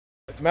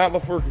Matt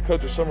LaFleur could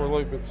coach a Summer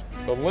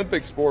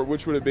Olympic sport,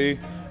 which would it be?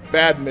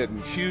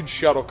 Badminton. Huge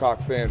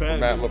shuttlecock fan for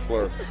Matt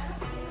LaFleur.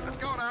 Let's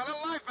go now, a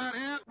little life out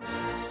here.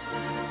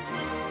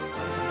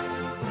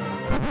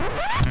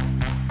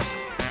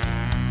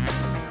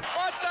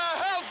 What the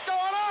hell's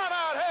going on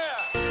out here?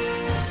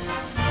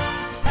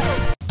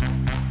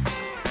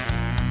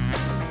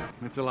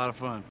 It's a lot of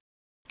fun.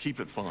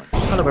 Keep it fun.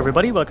 Hello,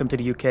 everybody. Welcome to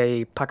the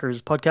UK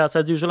Packers podcast.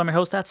 As usual, I'm your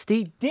host, that's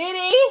Steve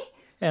Diddy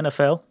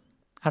NFL.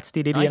 At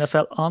Steve Diddy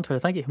NFL on Twitter.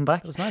 Thank you. I'm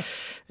back. That was nice.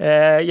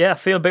 Yeah,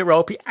 feel a bit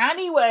ropey.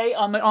 Anyway,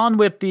 I'm on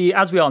with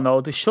as we all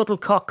know, the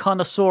shuttlecock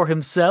connoisseur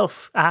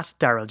himself at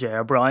Daryl J.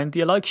 O'Brien. Do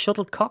you like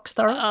shuttlecocks,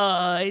 Daryl?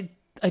 I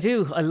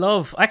do. I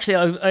love. Actually,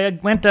 I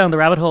went down the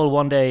rabbit hole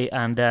one day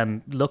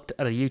and looked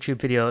at a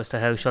YouTube video as to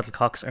how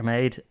shuttlecocks are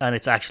made, and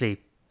it's actually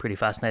pretty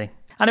fascinating.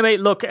 Anyway,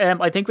 look,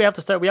 I think we have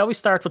to start. We always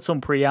start with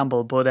some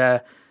preamble,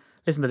 but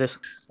listen to this.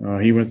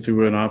 He went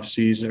through an off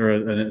season or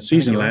a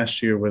season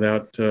last year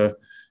without,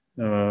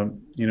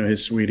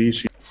 his sweetie.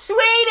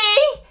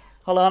 Sweetie!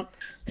 Hold on.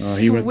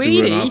 He went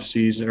through an off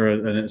season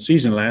or a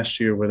season last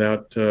year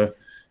without, his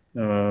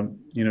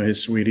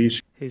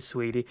sweetie. His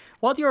sweetie.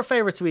 What are your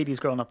favourite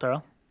sweeties growing up,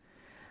 Daryl?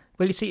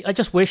 Well, you see, I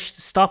just wish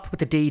to stop with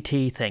the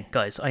DT thing,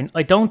 guys.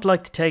 I don't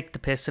like to take the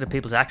piss out of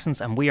people's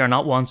accents, and we are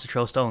not ones to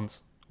throw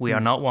stones. We are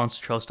not ones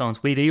to throw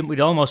stones.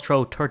 We'd almost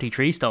throw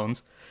 33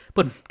 stones,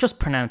 but just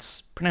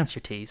pronounce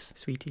your T's.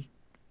 Sweetie.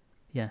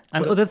 Yeah.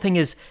 And the other thing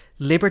is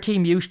Liberty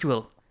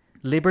Mutual.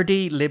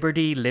 Liberty.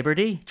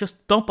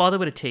 Just don't bother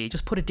with a T.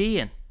 Just put a D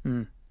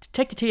in.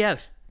 Take the T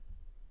out.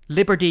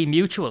 Liberty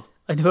Mutual.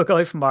 I knew a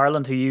guy from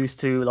Ireland who used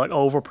to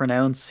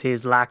overpronounce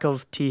his lack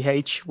of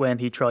TH when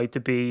he tried to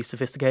be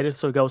sophisticated.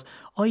 So he goes,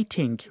 I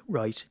think,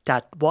 right,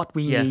 that what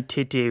we need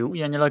to do.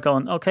 And you're like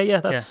going, okay,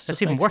 yeah,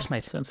 that's even worse,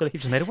 mate. Sounds silly.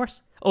 You've just made it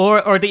worse.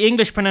 Or the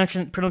English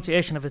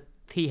pronunciation of a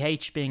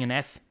TH being an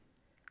F.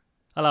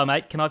 Hello,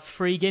 mate. Can I have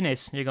free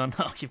Guinness? And you're going,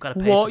 oh, you've got to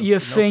pay what for it. You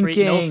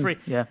thinking?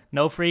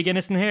 No free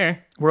Guinness in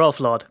here. We're all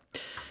flawed.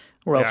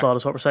 We're all flawed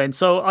is what we're saying.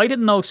 So I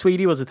didn't know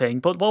sweetie was a thing,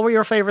 but what were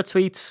your favourite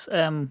sweets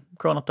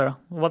growing up there?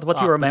 What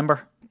do you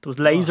remember? There was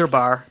Laser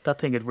Bar. That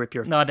thing would rip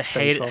your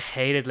face off.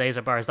 hated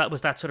Laser Bars. That was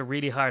that sort of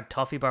really hard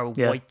toffee bar with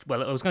white,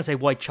 well, I was going to say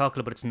white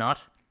chocolate, but it's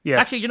not. Yeah.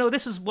 Actually,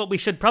 this is what we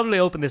should probably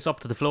open this up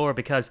to the floor,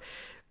 because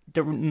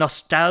the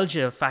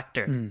nostalgia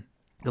factor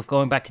of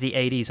going back to the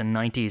 80s and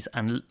 90s,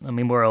 and I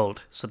mean, we're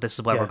old, so this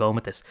is why we're going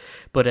with this.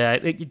 But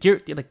do you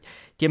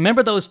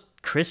remember those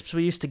crisps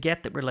we used to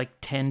get that were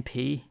like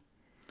 10p?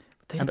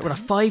 And they were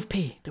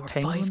 5p. They were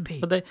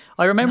 5p. But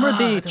I remember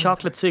the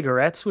chocolate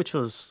cigarettes, which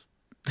was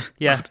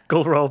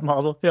Gold Road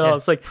model.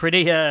 It's like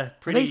pretty.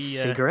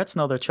 Cigarettes?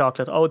 No, they're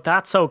chocolate. Oh,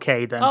 that's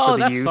okay then. Oh, for the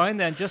that's youth. fine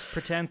then. Just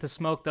pretend to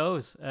smoke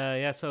those.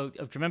 So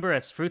do you remember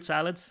it's fruit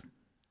salads?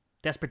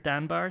 Desperate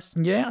Dan bars?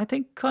 Yeah, I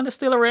think kind of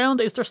still around.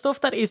 Is there stuff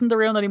that isn't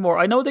around anymore?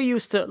 I know they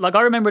used to,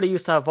 I remember they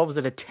used to have, what was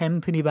it, a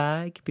 10-penny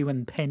bag? Be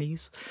when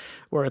pennies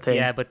were a thing.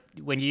 Yeah, but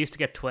when you used to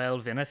get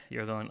 12 in it,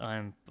 you're going,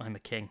 I'm a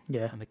king.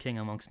 Yeah. I'm a king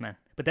amongst men.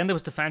 But then there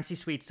was the fancy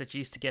sweets that you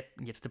used to get,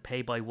 and you had to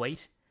pay by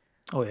weight.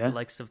 Oh, yeah. The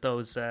likes of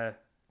those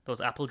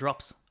apple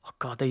drops. Oh,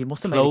 God, they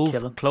must have made a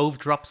killing. Clove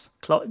drops.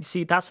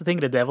 See, that's the thing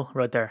of the devil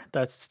right there.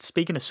 That's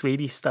speaking of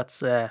sweeties,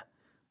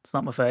 it's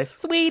not my fave.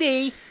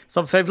 Sweetie. It's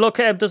not my fave. Look,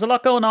 there's a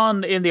lot going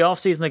on in the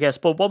off-season, I guess,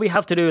 but what we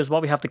have to do is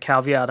what we have to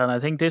caveat, and I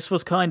think this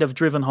was kind of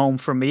driven home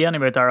for me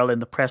anyway, Daryl, in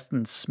the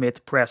Preston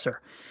Smith presser.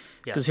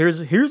 Because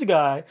here's a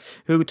guy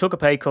who took a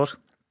pay cut.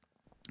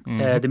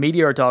 The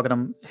media are dogging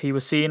him. He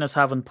was seen as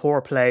having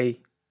poor play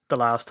the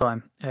last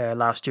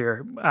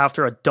year,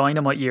 after a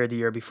dynamite year the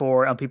year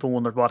before, and people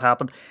wondered what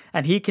happened.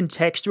 And he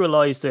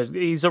contextualized it.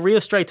 He's a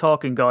real straight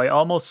talking guy,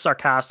 almost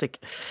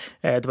sarcastic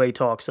the way he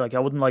talks. Like, I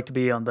wouldn't like to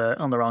be on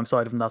the wrong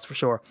side of him, that's for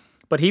sure.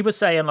 But he was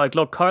saying,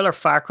 look, Kyler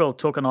Fackrell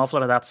took an awful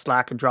lot of that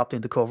slack and dropped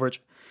into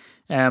coverage.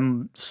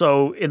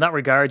 So in that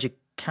regard, you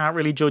can't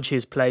really judge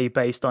his play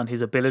based on his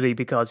ability,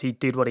 because he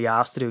did what he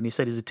asked to do, and he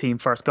said he's a team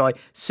first guy.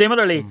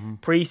 Similarly,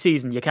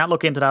 pre-season, you can't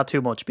look into that too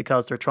much,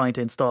 because they're trying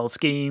to install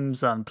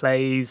schemes and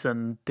plays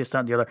and this, that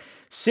and the other.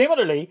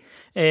 Similarly,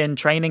 in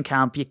training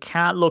camp, you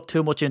can't look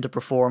too much into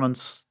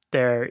performance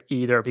there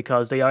either,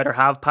 because they either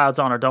have pads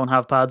on or don't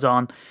have pads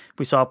on.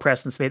 We saw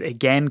Preston Smith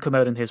again come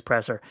out in his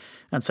presser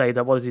and say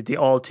that, what is it, the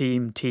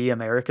all-team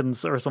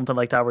Americans or something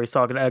like that, where he's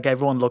talking like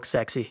everyone looks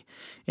sexy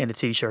in a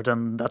t-shirt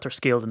and that they're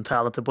skilled and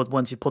talented, but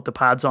once you put the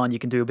pads on you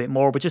can do a bit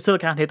more, but you still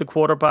can't hit the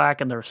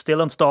quarterback, and they're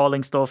still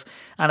installing stuff,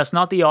 and it's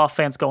not the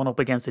offense going up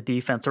against the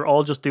defense. They're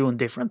all just doing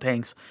different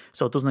things,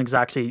 so it doesn't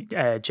exactly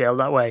gel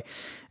that way.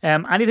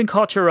 Anything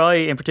caught your eye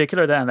in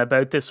particular then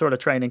about this sort of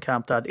training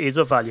camp that is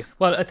of value?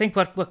 Well, I think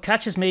what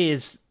catches me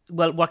is,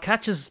 what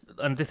catches,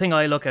 and the thing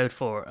I look out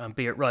for, and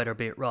be it right or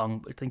be it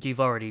wrong, I think you've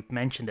already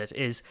mentioned it,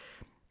 is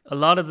a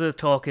lot of the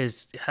talk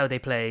is how they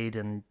played,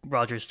 and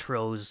Rodgers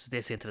throws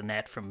this into the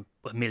net from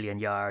 1,000,000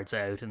 yards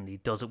out, and he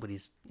does it with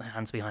his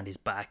hands behind his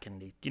back,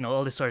 and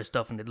all this sort of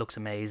stuff, and it looks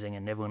amazing,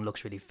 and everyone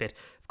looks really fit.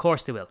 Of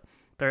course they will.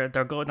 They're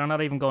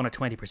not even going at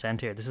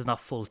 20% here. This is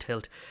not full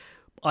tilt.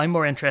 I'm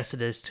more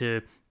interested as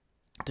to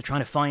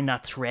trying to find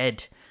that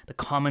thread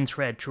common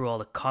thread through all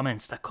the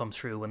comments that come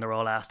through when they're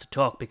all asked to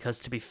talk. Because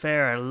to be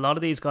fair, a lot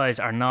of these guys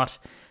are not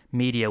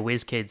media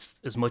whiz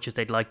kids as much as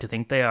they'd like to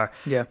think they are.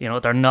 Yeah. You know,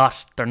 they're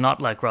not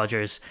like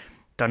Rodgers.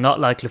 They're not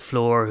like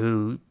LaFleur,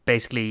 who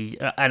basically,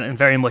 and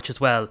very much as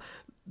well,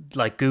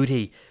 like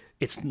Goody,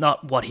 it's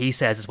not what he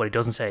says, it's what he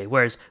doesn't say.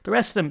 Whereas the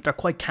rest of them, they're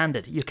quite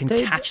candid. You can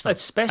catch them,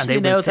 especially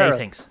and they now. will say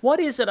things. What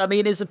is it? I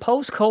mean, is it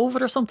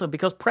post-COVID or something?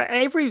 Because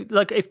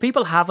if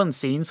people haven't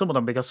seen some of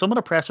them, because some of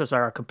the pressers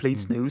are a complete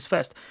snooze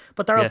fest.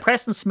 But there are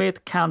Preston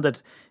Smith,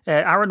 candid.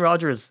 Aaron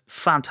Rodgers,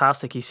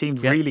 fantastic. He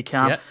seemed really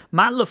calm. Yeah.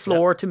 Matt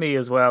LaFleur to me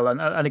as well.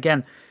 And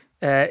again,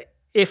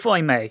 if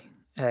I may.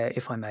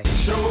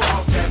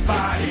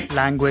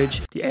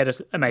 Language, the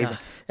edit, amazing.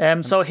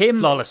 So him,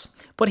 flawless.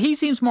 But he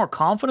seems more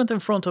confident in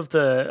front of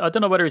I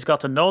don't know whether he's got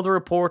to know the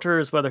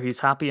reporters, whether he's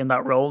happy in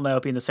that role now,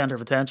 being the centre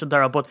of attention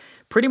there. But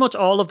pretty much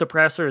all of the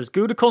pressers,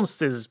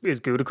 Gutekunst is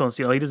Gutekunst.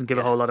 You know, he doesn't give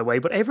a whole lot away.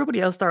 But everybody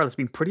else there has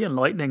been pretty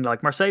enlightening.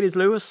 Like Mercedes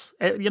Lewis,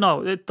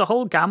 the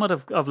whole gamut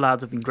of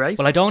lads have been great.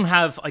 Well, I don't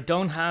have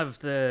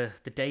the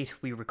date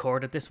we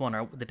recorded this one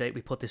or the date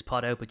we put this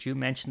pod out, but you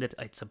mentioned it.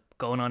 It's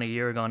going on a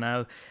year ago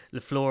now.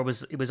 LaFleur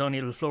was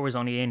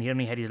only in. He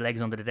only had his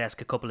legs under the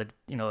desk a couple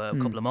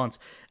of months,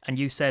 and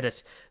you said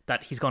it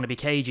that he's going to be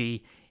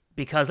cagey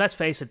because let's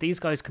face it, these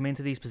guys come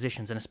into these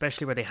positions, and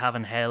especially where they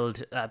haven't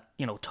held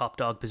top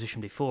dog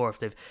position before, if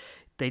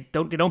they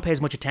don't pay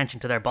as much attention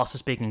to their bosses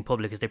speaking in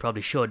public as they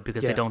probably should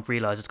because they don't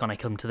realise it's going to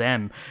come to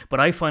them. But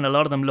I find a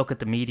lot of them look at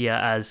the media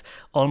as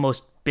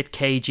almost bit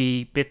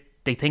cagey,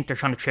 they think they're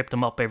trying to trip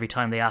them up every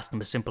time they ask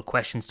them a simple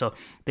question, so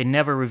they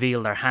never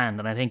reveal their hand.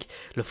 And I think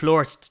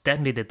LaFleur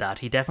definitely did that.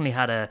 He definitely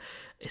had a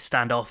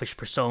standoffish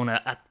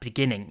persona at the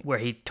beginning where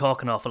he'd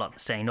talk an awful lot and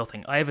say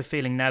nothing. I have a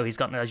feeling now he's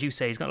gotten, as you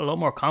say, he's gotten a lot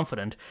more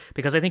confident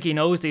because I think he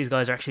knows these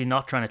guys are actually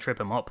not trying to trip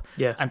him up.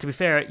 Yeah. And to be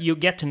fair, you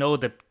get to know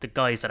the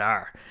guys that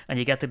are, and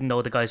you get to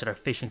know the guys that are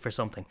fishing for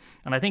something.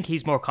 And I think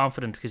he's more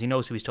confident because he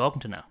knows who he's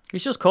talking to now.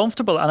 He's just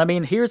comfortable. And I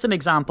mean, here's an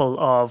example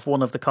of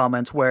one of the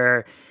comments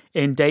where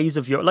in days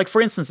of your, like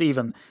for instance,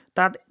 even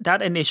that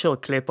initial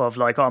clip of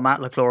like, oh, Matt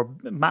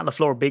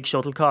LaFleur, big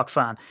shuttlecock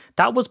fan,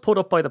 that was put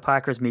up by the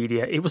Packers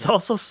media. It was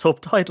also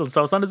subtitled,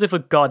 so it's not as if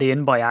it got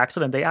in by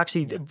accident. They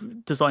actually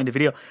designed a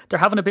video. They're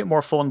having a bit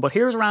more fun. But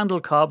here's Randall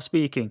Cobb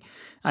speaking,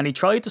 and he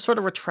tried to sort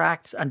of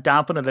retract and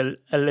dampen it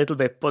a little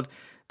bit, but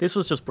this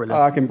was just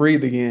brilliant. I can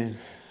breathe again.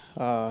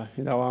 I've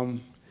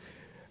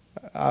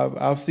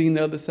seen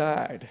the other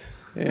side.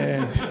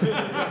 And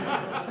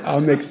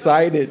I'm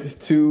excited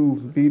to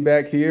be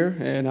back here,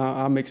 and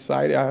I'm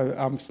excited.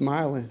 I'm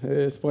smiling.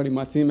 It's funny.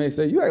 My teammates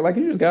say, "You act like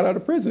you just got out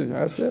of prison."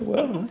 I said,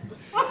 "Well,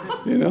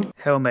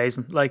 How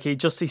amazing! Like he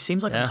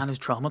seems like a man who's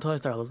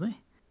traumatized there, doesn't he?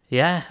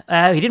 Yeah,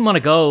 he didn't want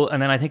to go,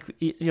 and then I think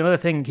the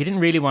thing, he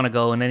didn't really want to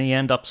go, and then he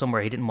ended up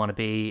somewhere he didn't want to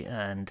be,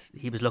 and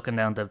he was looking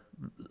down the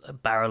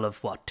barrel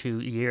of 2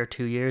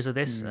 years of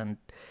this, and.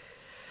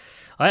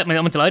 I mean,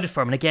 I'm delighted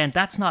for him. And again,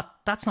 that's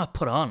not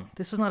put on.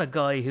 This is not a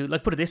guy who,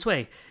 like, put it this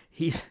way,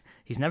 he's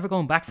never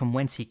going back from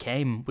whence he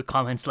came with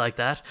comments like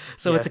that.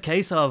 So it's a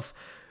case of,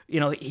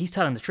 he's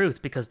telling the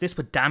truth because this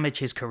would damage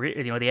his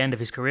career, the end of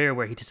his career,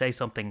 were he to say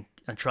something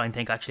and try and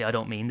think, actually, I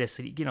don't mean this.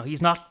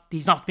 He's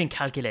not being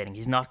calculating.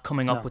 He's not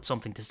coming up with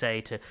something to say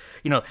to,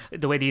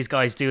 the way these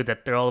guys do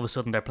that. They're all of a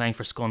sudden they're playing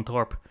for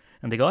Scunthorpe.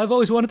 And they go, I've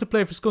always wanted to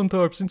play for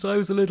Scunthorpe since I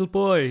was a little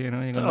boy.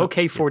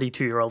 Okay,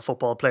 42-year-old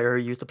football player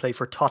who used to play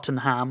for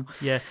Tottenham.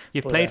 Yeah,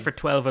 you've played for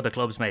 12 other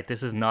clubs, mate.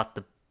 This is not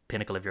the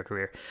pinnacle of your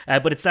career.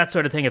 But it's that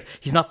sort of thing of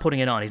he's not putting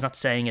it on. He's not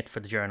saying it for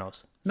the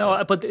journos.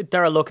 No, but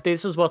Darragh, look,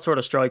 this is what sort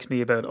of strikes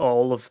me about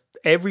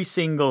every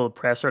single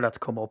presser that's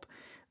come up.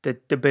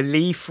 The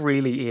belief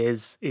really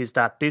is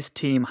that this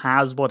team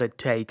has what it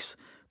takes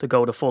to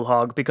go to full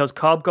hog, because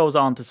Cobb goes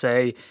on to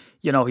say,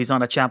 he's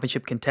on a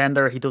championship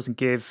contender. He doesn't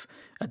give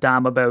a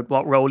damn about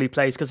what role he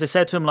plays, because they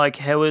said to him, like,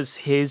 how is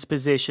his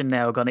position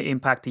now going to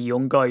impact the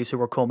young guys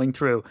who are coming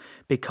through?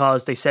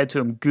 Because they said to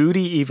him,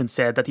 Goody even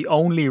said that the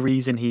only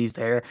reason he's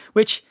there,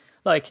 which,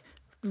 like,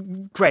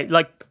 great,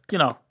 like,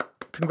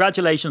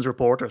 congratulations,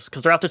 reporters,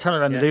 because they're after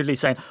turning around and literally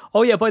saying,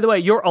 oh yeah, by the way,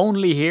 you're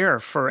only here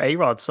for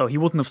A-Rod, so he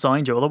wouldn't have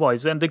signed you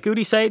otherwise. And the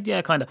Goody said,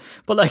 yeah, kind of,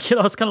 but like,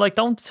 it's kind of like,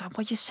 what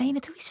are you saying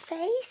it to his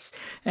face?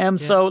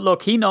 So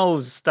look, he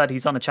knows that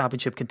he's on a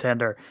championship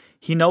contender.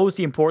 He knows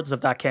the importance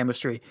of that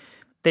chemistry.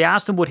 They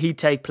asked him would he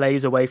take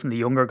plays away from the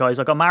younger guys.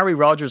 Like Amari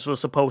Rodgers was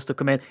supposed to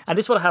come in, and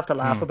this is what I have to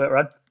laugh about,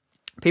 right?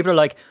 People are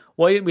like,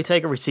 why didn't we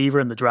take a receiver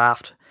in the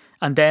draft?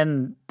 And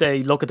then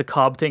they look at the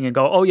Cobb thing and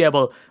go, oh yeah,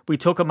 well, we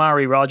took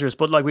Amari Rodgers,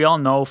 but like we all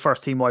know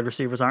first team wide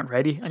receivers aren't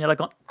ready. And you're like,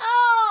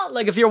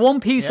 like if you're one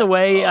piece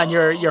away and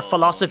your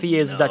philosophy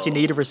is that you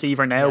need a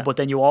receiver now, but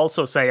then you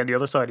also say on the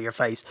other side of your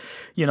face,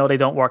 they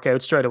don't work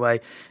out straight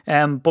away.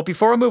 But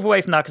before I move away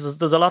from that, because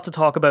there's a lot to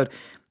talk about,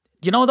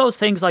 those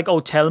things like,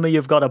 oh, tell me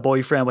you've got a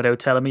boyfriend without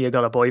telling me you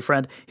got a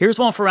boyfriend. Here's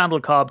one for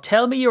Randall Cobb.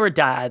 Tell me you're a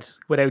dad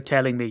without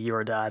telling me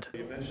you're a dad.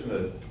 You mentioned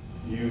that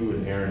you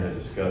and Aaron had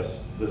discussed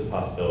this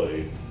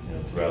possibility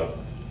throughout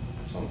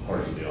some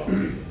parts of the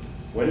offseason.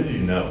 When did you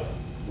know?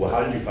 Well,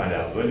 how did you find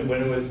out? How did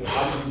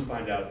you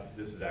find out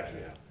this is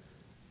actually happening?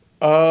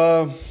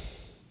 Well,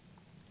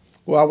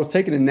 I was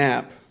taking a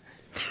nap.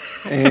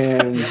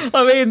 And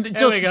I mean,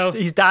 just we go.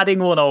 he's dadding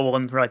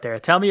 101 right there.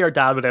 Tell me your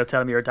dad without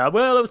telling me your dad.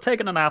 Well, I was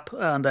taking a nap,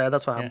 and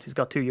that's what happens. He's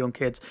got 2 young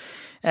kids.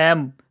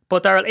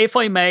 But Daryl, if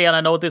I may, and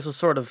I know this is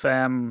sort of,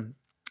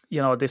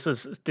 this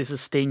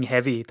is sting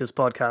heavy, this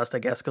podcast, I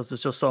guess, because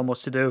there's just so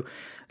much to do.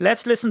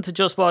 Let's listen to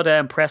just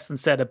what Preston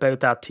said about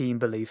that team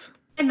belief.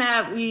 Hey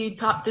Matt, we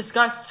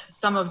discussed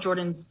some of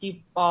Jordan's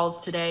deep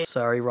balls today.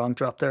 Sorry, wrong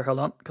drop there. Hold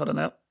on, cut it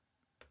out.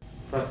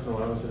 Preston,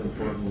 why was it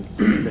important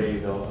to stay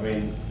though? I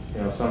mean,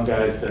 some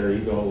guys, their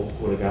ego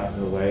would have gotten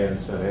in the way and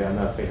said, hey, I'm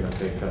not taking a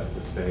pay cut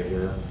to stay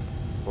here,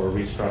 or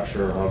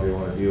restructure, or however you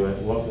want to do it.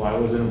 Why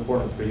was it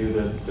important for you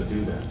to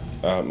do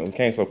that? We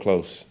came so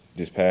close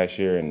this past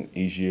year and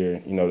each year.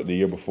 The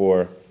year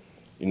before,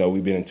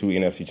 we've been in 2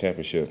 NFC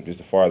championships, just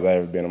as far as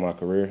I've ever been in my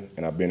career,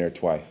 and I've been there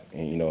twice,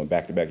 and in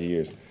back-to-back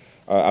years.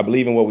 I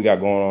believe in what we got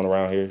going on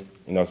around here.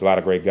 It's a lot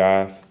of great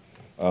guys.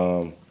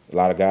 A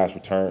lot of guys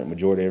returned.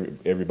 Majority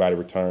of everybody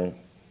returned.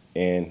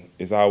 And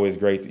it's always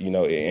great,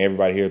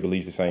 everybody here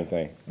believes the same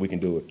thing. We can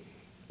do it.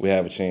 We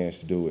have a chance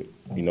to do it.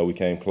 We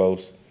came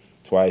close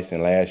twice,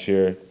 and last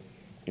year,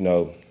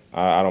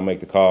 I don't make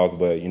the calls,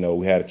 but,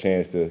 we had a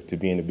chance to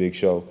be in the big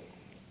show.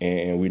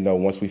 And we know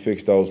once we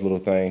fix those little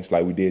things,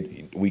 like we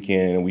did week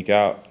in and week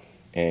out,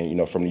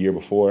 and, from the year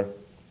before,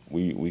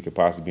 we could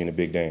possibly be in a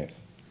big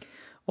dance.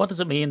 What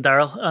does it mean,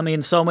 Daryl? I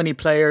mean, so many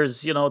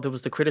players, there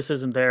was the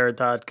criticism there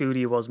that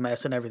Goody was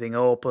messing everything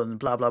up and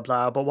blah, blah,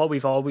 blah. But what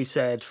we've always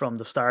said from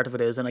the start of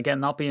it is, and again,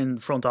 not being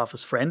front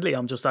office friendly,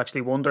 I'm just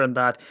actually wondering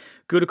that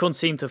Gutekunst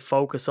seemed to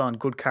focus on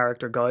good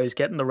character guys,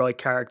 getting the right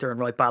character and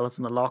right balance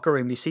in the locker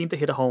room. He seemed to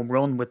hit a home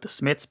run with the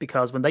Smiths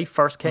because when they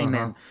first came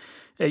in,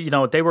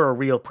 they were a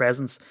real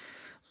presence.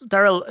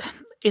 Daryl,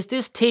 is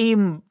this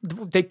team,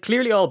 they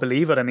clearly all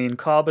believe it. I mean,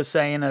 Cobb is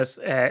saying it.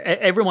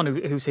 Everyone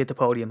who's hit the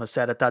podium has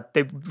said it, that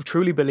they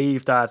truly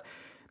believe that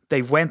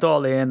they've went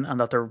all in and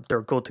that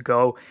they're good to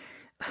go.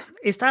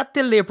 Is that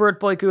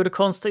deliberate by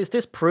Gutekunst? Is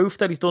this proof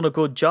that he's done a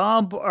good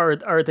job, or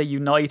are they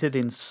united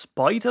in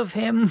spite of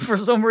him for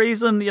some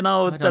reason, they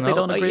don't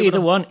agree with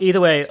him?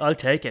 Either way, I'll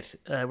take it,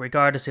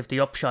 regardless if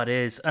the upshot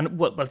is. And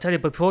what I'll tell you,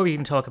 before we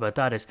even talk about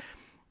that is,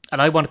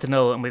 and I wanted to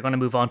know, and we're going to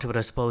move on to it,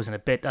 I suppose, in a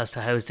bit, as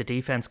to how's the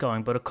defense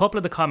going. But a couple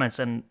of the comments,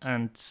 and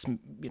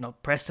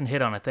Preston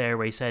hit on it there,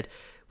 where he said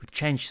we've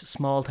changed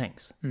small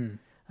things.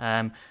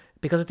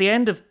 Because at the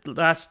end of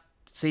last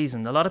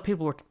season, a lot of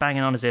people were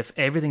banging on as if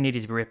everything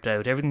needed to be ripped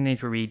out, everything needed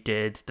to be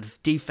redid, the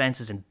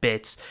defense is in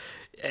bits,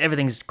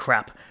 everything's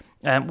crap.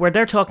 Where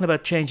they're talking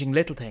about changing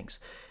little things.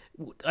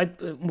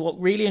 What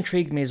really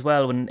intrigued me as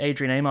well when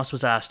Adrian Amos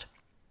was asked,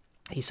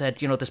 he said,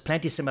 there's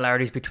plenty of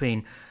similarities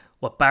between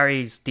what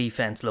Barry's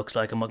defense looks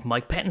like and what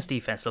Mike Pettin's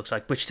defense looks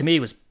like, which to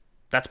me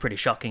that's pretty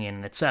shocking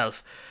in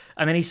itself.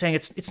 And then he's saying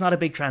it's not a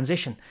big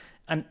transition.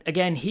 And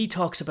again, he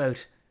talks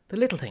about the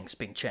little things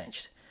being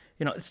changed.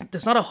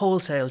 There's not a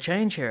wholesale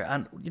change here.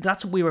 And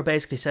that's what we were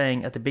basically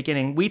saying at the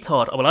beginning.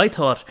 I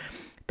thought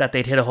that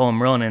they'd hit a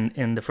home run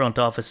in the front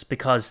office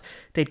because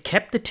they'd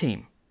kept the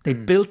team.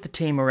 They'd built the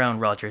team around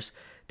Rodgers.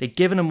 They'd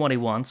given him what he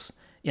wants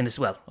in this.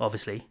 Well,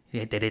 obviously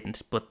they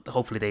didn't, but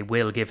hopefully they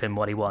will give him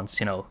what he wants,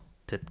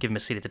 to give him a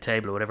seat at the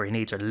table or whatever he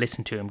needs, or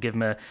listen to him, give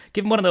him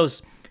one of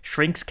those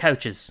shrinks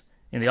couches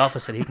in the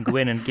office that he can go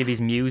in and give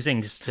his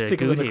musings to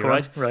Goody,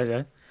 right? Right,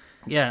 yeah.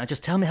 Yeah,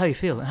 just tell me how you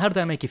feel. How did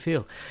that make you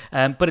feel?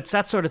 But it's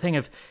that sort of thing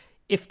of,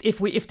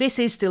 if this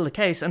is still the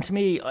case, and to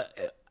me,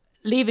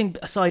 leaving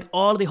aside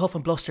all the huff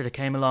and bluster that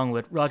came along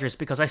with Rodgers,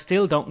 because I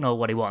still don't know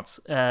what he wants,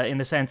 in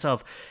the sense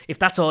of, if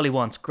that's all he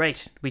wants,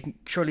 great,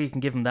 surely you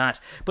can give him that.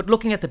 But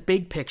looking at the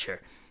big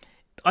picture,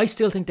 I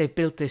still think they've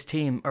built this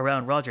team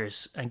around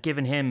Rodgers and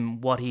given him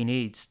what he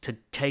needs to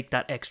take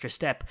that extra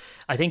step.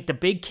 I think the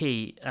big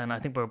key, and I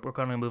think we're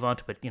going to move on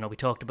to it, we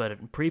talked about it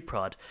in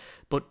pre-prod,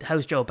 but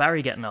how's Joe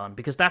Barry getting on?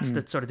 Because that's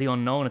the sort of the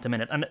unknown at the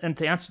minute. And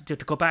to answer, to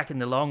go back in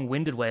the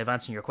long-winded way of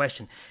answering your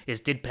question,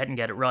 is did Pettin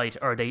get it right?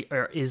 Or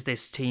is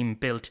this team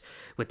built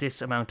with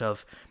this amount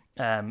of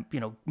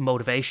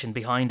motivation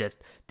behind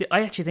it?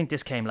 I actually think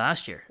this came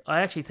last year. I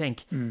actually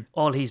think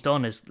all he's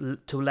done is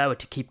to allow it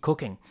to keep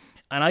cooking.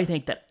 And I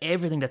think that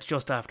everything that's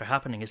just after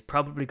happening is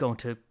probably going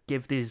to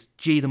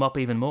G them up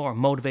even more,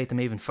 motivate them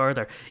even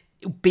further.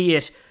 Be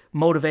it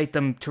motivate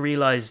them to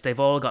realise they've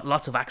all got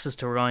lots of axes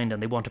to grind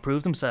and they want to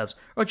prove themselves.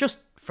 Or just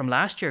from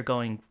last year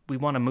going, we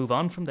want to move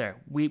on from there.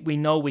 We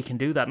know we can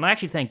do that. And I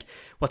actually think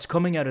what's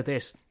coming out of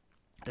this,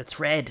 the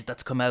thread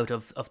that's come out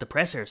of the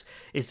pressers,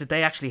 is that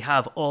they actually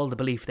have all the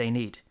belief they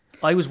need.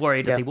 I was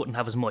worried that they wouldn't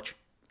have as much.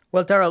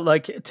 Well,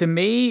 Daryl, to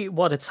me,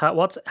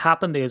 what's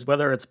happened is,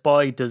 whether it's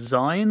by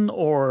design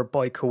or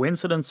by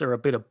coincidence or a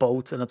bit of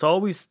both, and it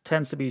always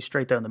tends to be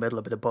straight down the middle,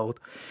 a bit of both,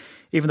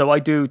 even though I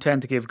do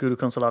tend to give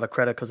Gutekunst a lot of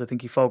credit because I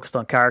think he focused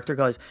on character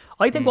guys.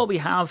 I think what we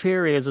have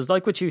here is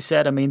like what you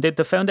said. I mean,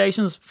 the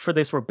foundations for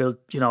this were built,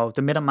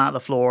 the minute Matt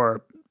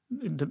LaFleur,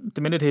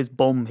 the minute his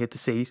bum hit the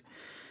seat,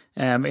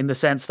 in the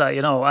sense that,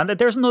 and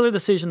there's another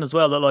decision as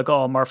well that, like,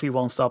 Murphy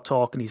won't stop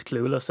talking, he's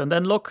clueless. And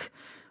then look,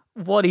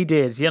 what he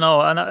did, you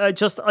know, and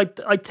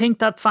I think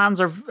that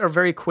fans are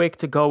very quick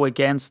to go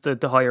against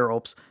the higher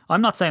ups.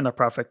 I'm not saying they're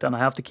perfect, and I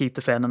have to keep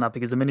defending that,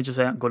 because the minute you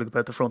say I'm good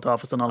about the front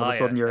office, and all of a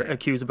sudden you're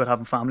accused about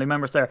having family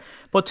members there.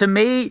 But to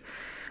me,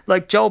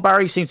 like, Joe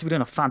Barry seems to be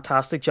doing a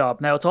fantastic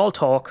job. Now, it's all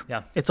talk.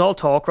 Yeah. It's all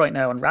talk right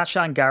now. And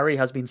Rashan Gary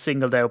has been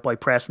singled out by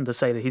Preston to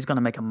say that he's going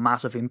to make a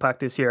massive impact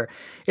this year.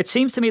 It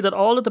seems to me that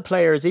all of the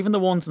players, even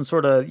the ones in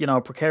sort of, you know,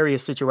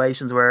 precarious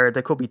situations where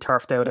they could be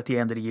turfed out at the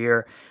end of the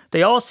year,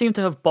 they all seem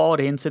to have bought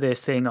into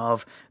this thing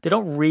of they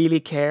don't really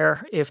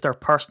care if their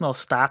personal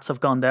stats have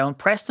gone down.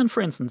 Preston,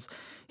 for instance,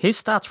 his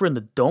stats were in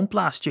the dump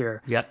last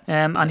year. Yeah.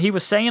 And he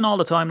was saying all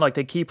the time, like,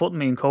 they keep putting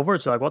me in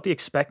coverage. Like, what do you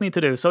expect me to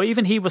do? So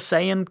even he was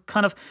saying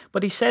kind of,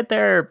 but he said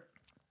there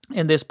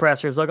in this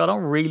presser, he's like, I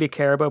don't really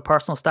care about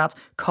personal stats.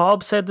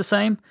 Cobb said the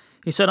same.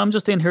 He said, I'm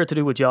just in here to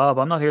do a job.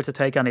 I'm not here to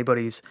take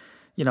anybody's,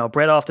 you know,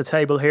 bread off the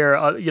table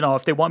here. You know,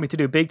 if they want me to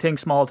do big things,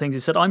 small things. He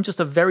said, I'm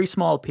just a very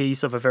small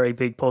piece of a very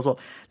big puzzle.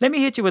 Let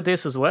me hit you with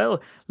this as well.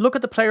 Look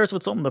at the players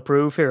with something to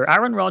prove here.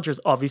 Aaron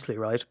Rodgers, obviously,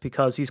 right?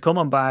 Because he's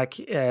coming back.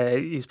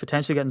 He's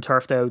potentially getting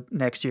turfed out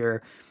next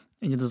year.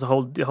 And there's the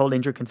whole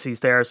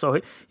intricacies there. So,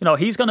 you know,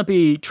 he's going to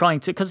be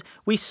trying to, because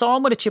we saw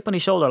him with a chip on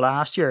his shoulder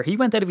last year. He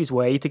went out of his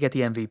way to get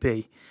the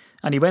MVP.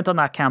 And he went on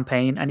that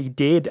campaign, and he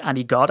did, and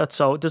he got it.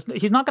 So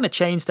he's not going to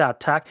change that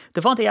tack.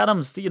 Devontae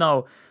Adams, you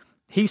know,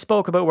 he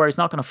spoke about where he's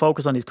not going to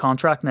focus on his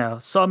contract now.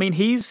 So, I mean,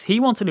 he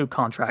wants a new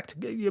contract.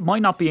 It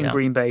might not be in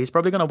Green Bay. He's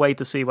probably going to wait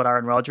to see what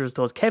Aaron Rodgers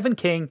does. Kevin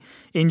King,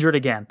 injured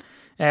again.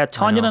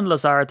 Tonyan and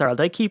Lazard,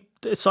 they keep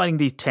signing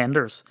these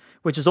tenders,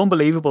 which is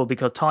unbelievable,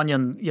 because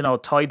Tonyan, you know,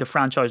 tied the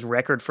franchise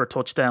record for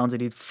touchdowns. He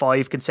did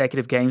 5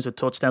 consecutive games with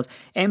touchdowns.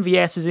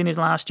 MVS is in his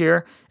last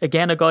year.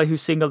 Again, a guy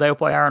who's singled out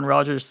by Aaron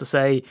Rodgers to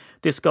say,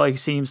 this guy who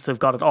seems to have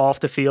got it off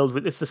the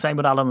field. It's the same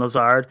with Alan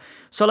Lazard.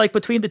 So, like,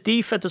 between the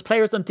defense, there's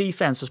players on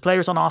defense, there's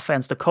players on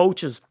offense, the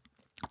coaches,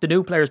 the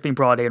new players being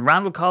brought in,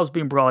 Randall Cobb's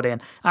being brought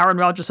in, Aaron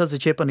Rodgers has a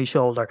chip on his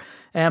shoulder.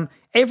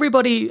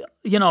 Everybody,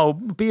 you know,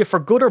 be it for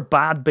good or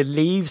bad,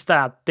 believes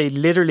that they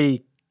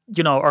literally,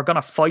 you know, are going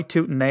to fight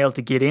tooth and nail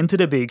to get into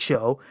the big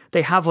show.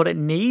 They have what it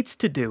needs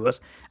to do it.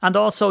 And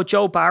also,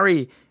 Joe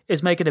Barry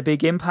is making a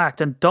big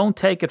impact, and don't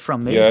take it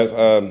from me. Yeah,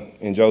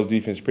 and Joe's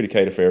defense is pretty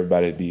catered for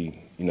everybody to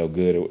be, you know,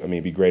 good. I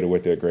mean, be great at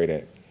what they're great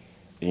at.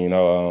 You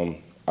know,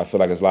 I feel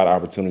like there's a lot of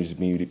opportunities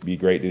for me to be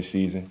great this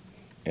season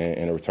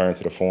and a return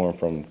to the form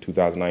from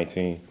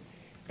 2019,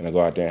 and I go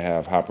out there and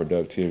have high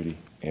productivity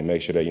and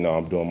make sure that, you know,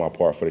 I'm doing my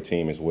part for the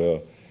team as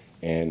well.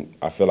 And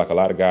I feel like a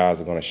lot of guys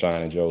are going to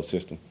shine in Joe's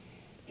system.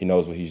 He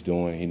knows what he's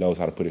doing. He knows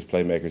how to put his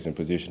playmakers in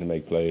position to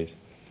make plays.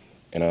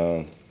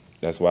 And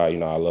that's why, you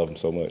know, I love him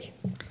so much.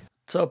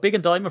 So, big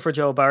indictment for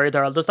Joe Barry,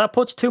 Darryl. Does that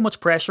put too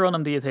much pressure on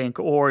him, do you think?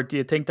 Or do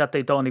you think that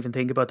they don't even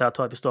think about that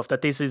type of stuff,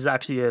 that this is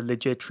actually a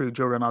legit, true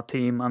juggernaut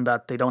team, and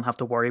that they don't have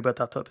to worry about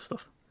that type of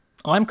stuff?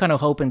 I'm kind of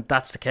hoping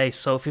that's the case.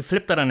 So if you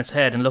flip that on its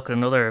head and look at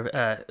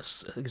another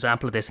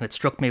example of this, and it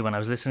struck me when I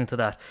was listening to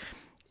that,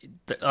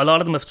 a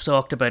lot of them have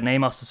talked about,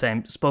 Amos the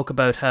same, spoke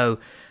about how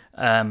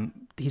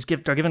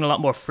they're giving a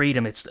lot more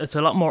freedom. It's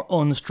a lot more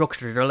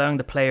unstructured. They're allowing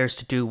the players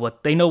to do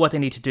what they know what they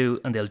need to do,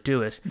 and they'll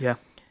do it. Yeah.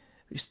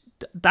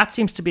 That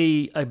seems to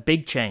be a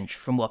big change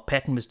from what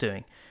Petten was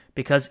doing.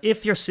 Because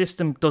if your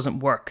system doesn't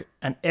work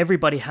and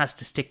everybody has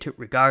to stick to it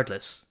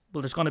regardless,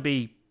 well, there's going to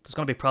be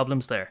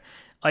problems there.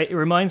 It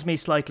reminds me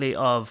slightly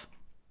of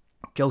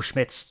Joe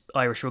Schmidt's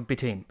Irish rugby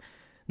team.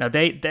 Now,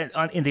 they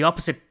in the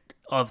opposite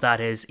of that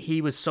is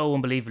he was so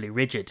unbelievably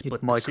rigid,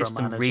 but the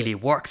system really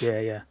worked.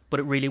 Yeah. But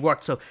it really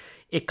worked. So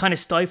it kind of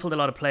stifled a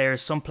lot of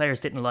players. Some players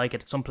didn't like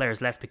it. Some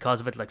players left because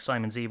of it, like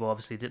Simon Zebo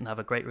obviously didn't have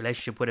a great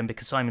relationship with him,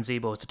 because Simon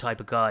Zebo is the type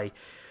of guy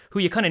who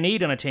you kind of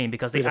need on a team,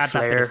 because they add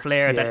that bit of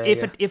flair that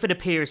if it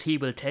appears, he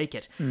will take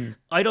it.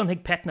 I don't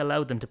think Petten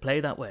allowed them to play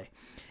that way,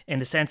 in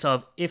the sense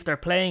of if they're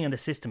playing and the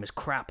system is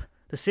crap,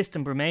 the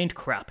system remained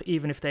crap,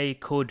 even if they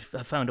could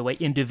have found a way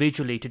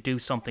individually to do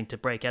something to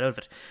break out of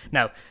it.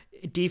 Now,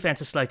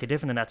 defense is slightly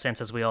different in that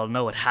sense, as we all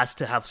know. It has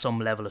to have some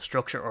level of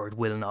structure or it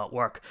will not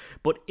work.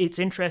 But it's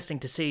interesting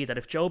to see that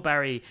if Joe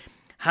Barry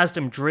has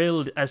them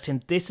drilled as to,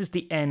 this is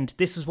the end,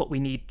 this is what we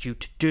need you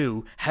to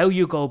do, how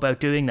you go about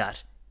doing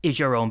that is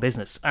your own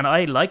business. And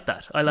I like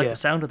that. I like the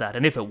sound of that.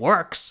 And if it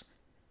works,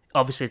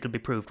 obviously it'll be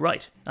proved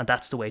right, and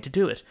that's the way to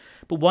do it.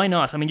 But why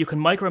not? I mean, you can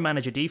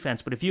micromanage a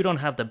defense, but if you don't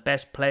have the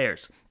best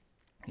players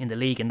in the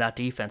league in that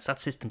defense, that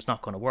system's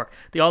not going to work.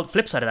 The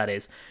flip side of that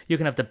is you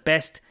can have the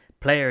best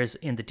players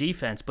in the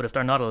defense, but if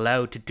they're not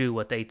allowed to do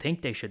what they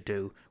think they should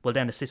do, well,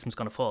 then the system's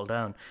going to fall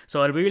down.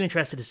 So I'd be really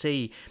interested to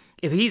see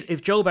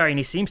if Joe Barry, and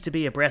he seems to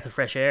be a breath of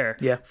fresh air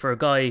for a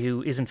guy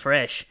who isn't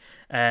fresh,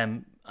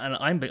 and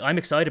I'm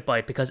excited by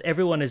it, because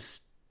everyone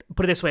is,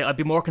 put it this way, I'd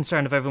be more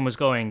concerned if everyone was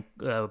going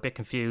a bit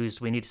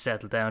confused, we need to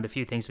settle down, a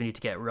few things we need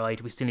to get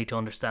right, we still need to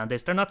understand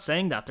this. They're not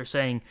saying that. They're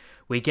saying,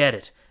 we get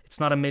it. It's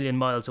not a million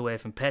miles away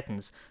from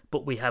Petten's,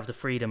 but we have the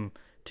freedom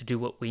to do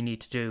what we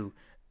need to do.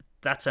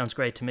 that sounds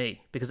great to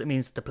me because it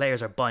means the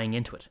players are buying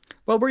into it.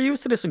 Well, we're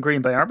used to this in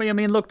Green Bay, aren't we? I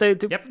mean, look, they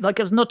like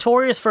it was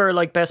notorious for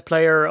like best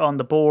player on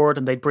the board,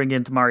 and they'd bring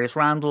in Demarius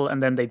Randall,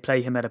 and then they'd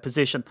play him at a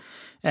position.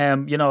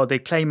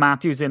 They'd Clay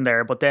Matthews in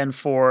there, but then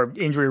for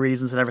injury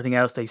reasons and everything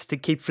else, they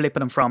keep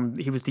flipping him from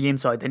he was the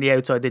inside, then the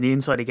outside, then the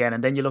inside again,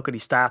 and then you look at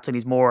his stats and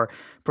he's more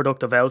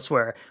productive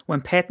elsewhere.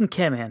 When Petten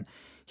came in,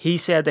 he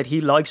said that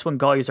he likes when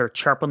guys are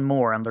chirping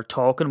more and they're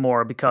talking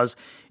more, because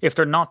if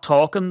they're not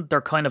talking,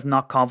 they're kind of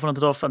not confident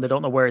enough and they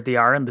don't know where they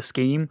are in the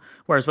scheme.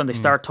 Whereas when they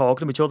start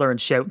talking to each other and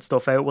shouting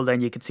stuff out, well,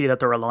 then you can see that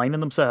they're aligning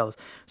themselves.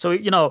 So,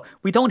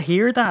 we don't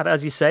hear that,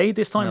 as you say,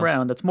 this time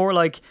around. It's more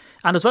like,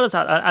 and as well as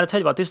that, I'll tell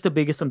you what, this is the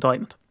biggest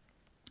indictment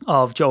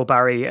of Joe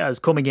Barry as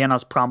coming in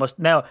as promised.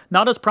 Now,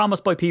 not as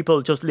promised by people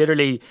just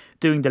literally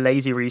doing the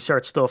lazy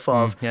research stuff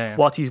of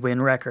what's his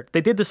win record. They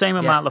did the same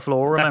with Matt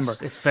LaFleur, remember?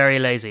 It's very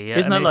lazy. Yeah.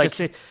 Isn't it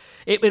like...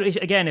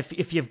 Again,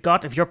 if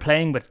you're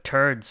playing with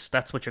turds,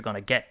 that's what you're going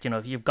to get.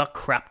 If you've got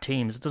crap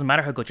teams, it doesn't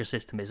matter how good your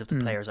system is if the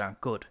players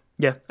aren't good.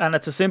 Yeah, and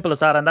it's as simple as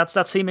that. And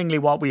that's seemingly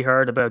what we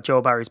heard about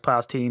Joe Barry's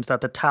past teams,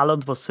 that the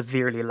talent was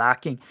severely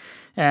lacking.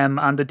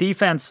 And the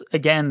defense,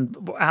 again,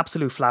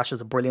 absolute flashes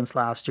of brilliance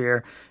last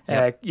year.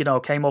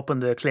 Came up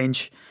in the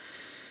clinch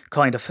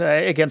kind of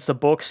against the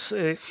Bucks,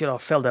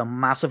 fell down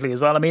massively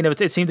as well. I mean,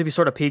 it seemed to be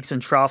sort of peaks and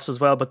troughs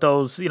as well, but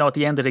those, at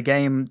the end of the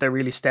game, they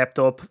really stepped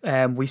up.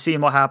 We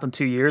seen what happened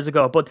 2 years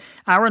ago, but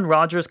Aaron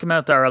Rodgers came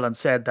out there and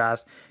said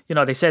that,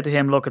 they said to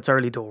him, look, it's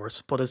early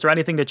doors, but is there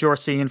anything that you're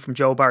seeing from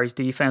Joe Barry's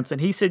defense?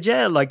 And he said,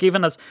 yeah, like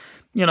even as,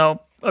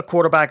 a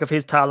quarterback of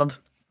his talent,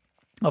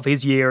 of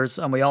his years,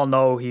 and we all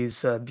know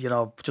he's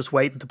just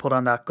waiting to put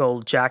on that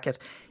gold jacket.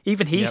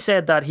 Even he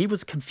said that he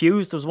was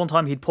confused. There was one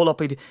time he'd pull up,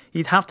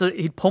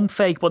 he'd pump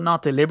fake, but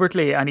not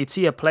deliberately, and he'd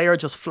see a player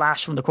just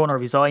flash from the corner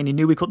of his eye, and he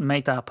knew he couldn't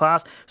make that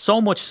pass. So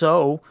much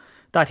so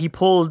that he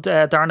pulled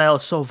Darnell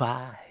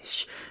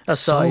Sauvage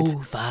aside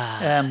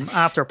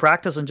after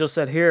practice and just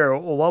said, "Here,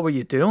 well, what were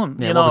you doing?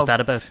 Yeah, what was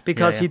that about?"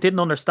 Because he didn't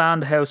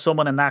understand how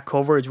someone in that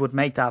coverage would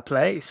make that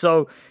play.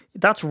 So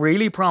that's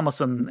really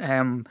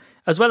promising.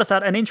 As well as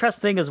that, an interesting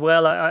thing as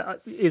well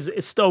is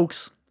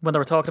Stokes. When they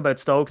were talking about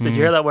Stokes, did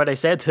you hear that where they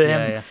said to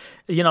him,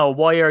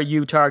 why are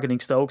you targeting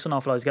Stokes an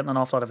awful lot? He's getting an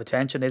awful lot of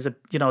attention. Is it,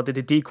 did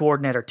the D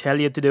coordinator tell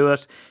you to do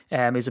it?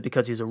 Is it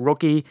because he's a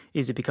rookie?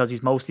 Is it because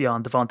he's mostly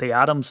on Devontae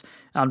Adams?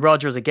 And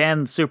Rodgers,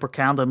 again, super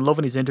candid, I'm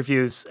loving his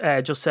interviews,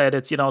 just said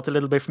it's, it's a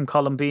little bit from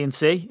column B and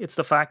C. It's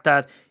the fact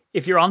that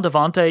if you're on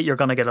Devontae, you're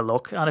going to get a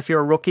look. And if you're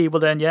a rookie, well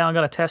then, I'm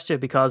going to test you,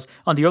 because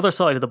on the other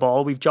side of the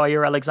ball, we've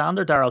Jair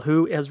Alexander, Darryl,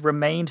 who has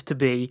remained to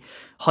be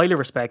highly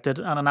respected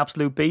and an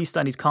absolute beast,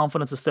 and his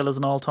confidence is still as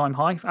an all-time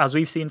high, as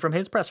we've seen from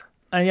his presser.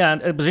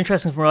 And it was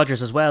interesting from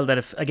Rodgers as well that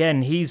if,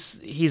 again, he's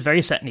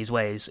very set in his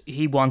ways.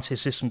 He wants his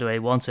system the way he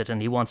wants it,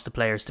 and he wants the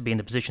players to be in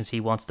the positions he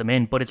wants them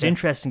in. But it's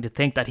interesting to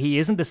think that he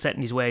isn't as set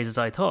in his ways as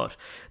I thought,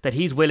 that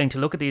he's willing to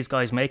look at these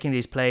guys making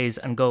these plays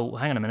and go,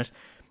 hang on a minute,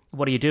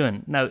 what are you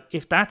doing? Now,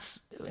 if that's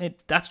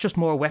just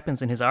more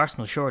weapons in his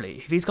arsenal, surely.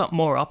 If he's got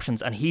more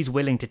options and he's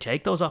willing to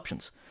take those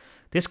options,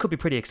 this could be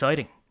pretty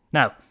exciting.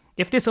 Now,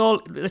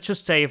 let's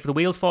just say if the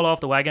wheels fall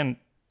off the wagon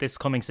this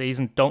coming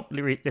season, don't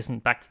listen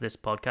back to this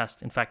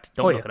podcast. In fact,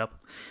 don't look it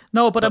up.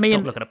 No, but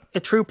don't look it up.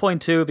 A true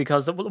point too,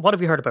 because what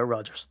have you heard about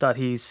Rodgers? That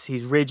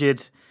he's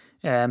rigid.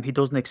 He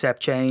doesn't accept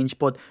change,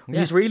 but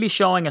he's really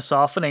showing a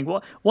softening.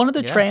 One of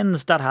the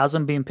trends that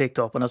hasn't been picked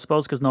up, and I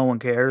suppose because no one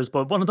cares,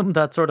 but one of them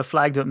that sort of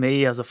flagged with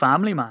me as a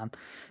family man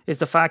is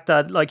the fact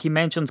that, like, he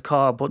mentions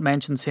Cobb, but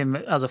mentions him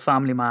as a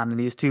family man, and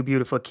he has two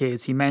beautiful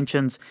kids. He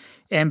mentions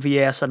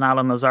MVS and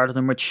Alan Lazard,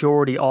 the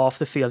maturity off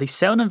the field. He's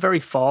sounding very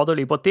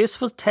fatherly, but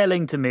this was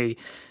telling to me,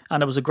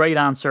 and it was a great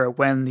answer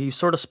when he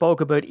sort of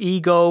spoke about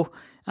ego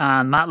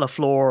and Matt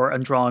LaFleur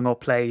and drawing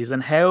up plays,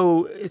 and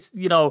how it's,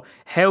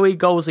 how he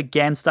goes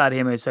against that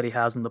image that he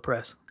has in the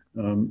press.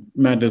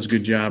 Matt does a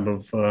good job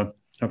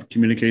of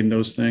communicating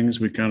those things.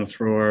 We kind of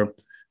throw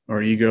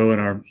our ego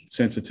and our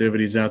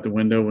sensitivities out the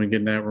window when we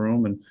get in that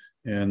room,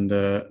 and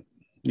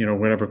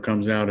whatever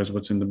comes out is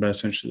what's in the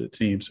best interest of the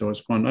team. So it's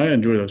fun. I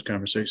enjoy those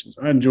conversations.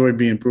 I enjoy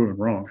being proven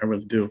wrong. I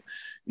really do.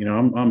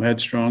 I'm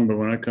headstrong, but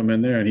when I come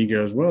in there and he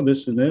goes, well,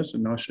 this is this,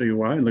 and I'll show you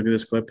why. Look at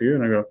this clip here,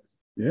 and I go,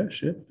 yeah,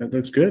 shit, that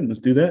looks good. Let's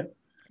do that.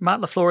 Matt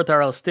LaFleur,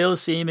 Darryl, still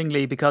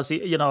seemingly, because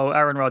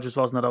Aaron Rodgers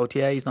wasn't at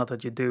OTAs, not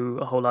that you do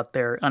a whole lot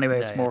there.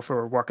 Anyway, it's more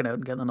for working out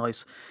and getting a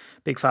nice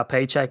big fat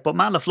paycheck. But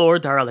Matt LaFleur,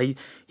 Darryl,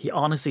 he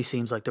honestly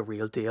seems like the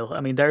real deal.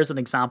 I mean, there's an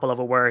example of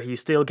it where he's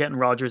still getting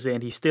Rodgers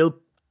in. He's still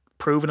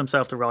proving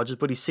himself to Rodgers,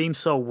 but he seems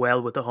so well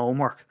with the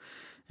homework.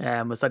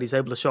 Is that he's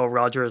able to show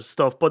Rodgers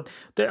stuff. But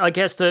I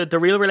guess the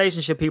real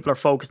relationship people are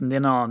focusing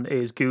in on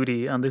is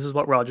Goody, and this is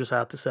what Rodgers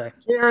had to say.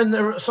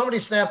 Aaron, somebody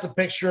snapped a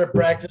picture at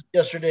practice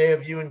yesterday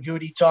of you and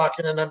Goody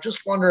talking, and I'm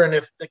just wondering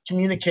if the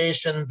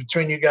communication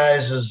between you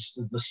guys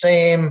is the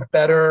same,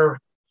 better,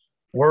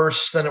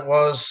 worse than it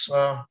was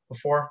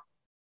before?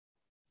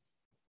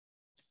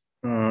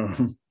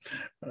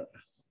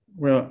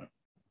 Well,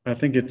 I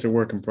think it's a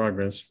work in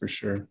progress for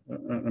sure.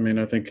 I mean,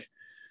 I think,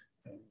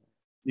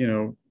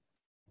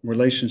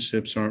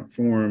 relationships aren't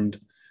formed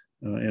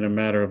in a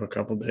matter of a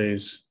couple of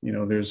days. You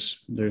know,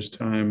 there's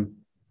time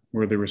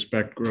where the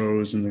respect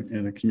grows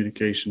and the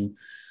communication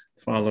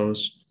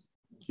follows.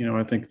 You know,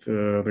 I think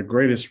the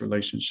greatest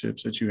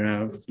relationships that you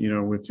have, you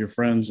know, with your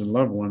friends and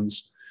loved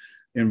ones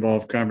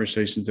involve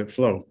conversations that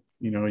flow.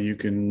 You know, you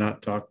can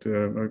not talk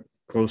to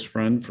a close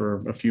friend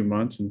for a few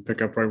months and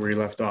pick up right where you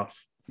left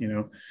off. You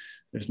know,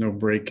 there's no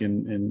break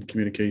in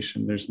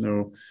communication. There's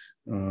no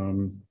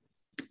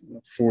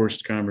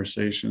forced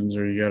conversations,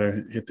 or you got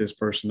to hit this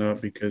person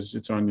up because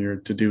it's on your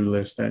to-do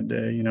list that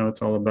day. You know,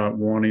 it's all about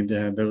wanting to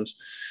have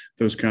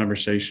those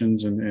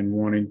conversations and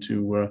wanting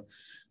to,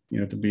 you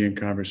know, to be in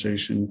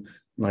conversation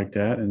like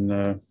that. And,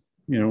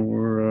 you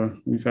know,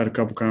 we've had a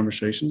couple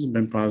conversations and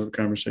been positive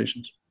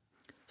conversations.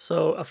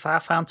 So a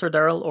faff answer,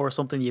 Daryl, or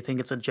something you think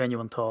it's a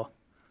genuine thought?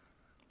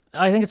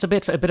 I think it's a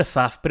bit of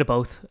faff, bit of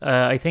both.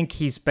 I think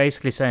he's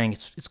basically saying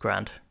it's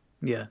grand.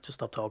 Yeah, just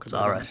stop talking it's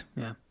about all it. right.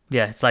 Yeah.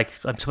 Yeah, it's like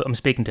I'm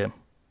speaking to him.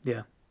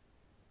 Yeah.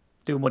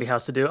 Doing what he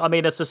has to do. I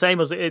mean, it's the same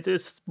as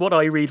it's what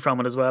I read from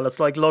it as well. It's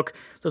like, look,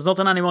 there's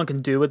nothing anyone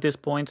can do at this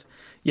point.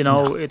 You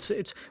know, no. It's.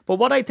 But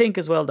what I think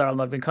as well,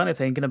 Darren, I've been kind of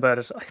thinking about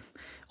it.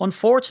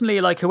 Unfortunately,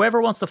 like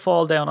whoever wants to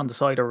fall down on the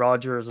side of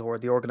Rodgers or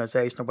the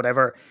organization or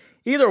whatever,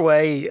 either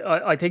way,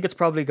 I think it's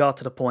probably got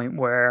to the point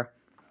where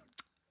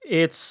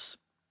it's,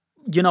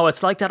 you know,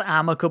 it's like that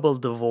amicable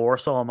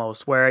divorce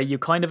almost, where you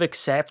kind of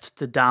accept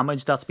the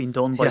damage that's been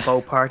done by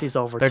both parties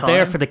over time. They're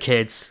there for the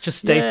kids. Just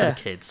stay for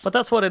the kids. But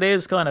that's what it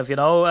is, kind of, you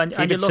know. And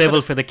keep it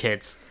civil for the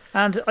kids.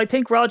 And I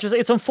think Rodgers,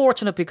 it's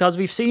unfortunate because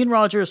we've seen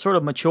Rodgers sort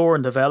of mature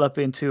and develop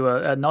into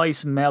a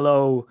nice,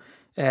 mellow,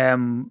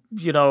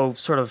 you know,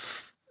 sort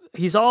of.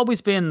 He's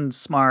always been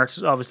smart,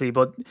 obviously,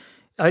 but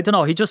I don't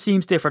know. He just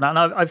seems different. And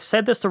I've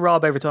said this to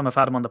Rob every time I've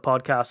had him on the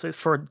podcast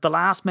for the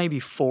last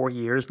maybe 4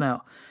 years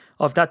now.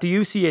 Of that, do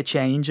you see a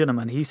change in him?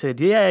 And he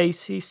said, yeah, he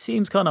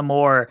seems kind of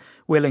more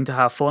willing to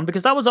have fun,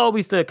 because that was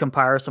always the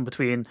comparison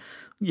between,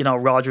 you know,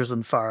 Rodgers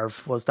and Favre,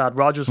 was that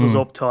Rodgers was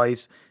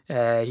uptight,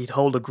 he'd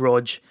hold a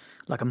grudge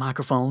like a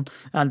microphone,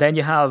 and then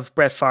you have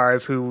Brett Favre,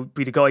 who would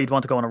be the guy you'd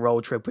want to go on a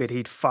road trip with.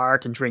 He'd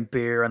fart and drink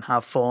beer and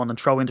have fun and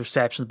throw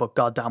interceptions, but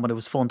goddamn it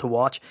was fun to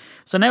watch.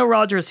 So now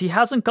Rodgers, he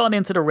hasn't gone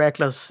into the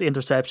reckless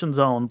interception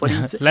zone, but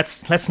he's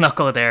let's not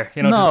go there.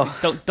 You know,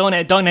 no.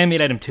 don't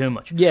emulate him too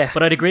much. Yeah,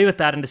 but I'd agree with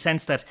that in the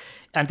sense that,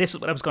 and this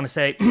is what I was going to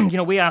say. You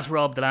know, we asked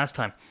Rob the last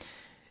time,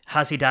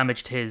 has he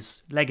damaged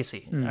his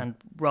legacy? And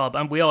Rob,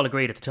 and we all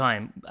agreed at the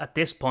time, at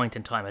this point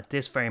in time, at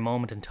this very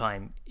moment in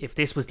time, if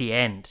this was the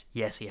end,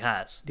 yes, he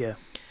has. Yeah.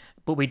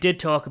 But we did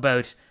talk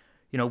about,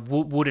 you know,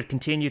 would it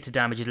continue to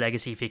damage his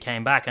legacy if he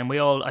came back? And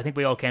I think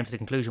we all came to the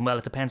conclusion, well,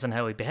 it depends on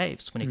how he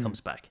behaves when he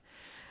comes back.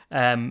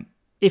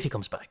 If he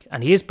comes back,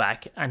 and he is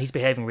back, and he's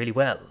behaving really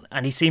well,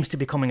 and he seems to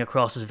be coming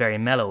across as very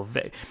mellow.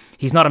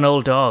 He's not an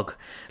old dog.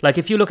 Like,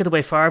 if you look at the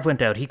way Favre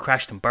went out, he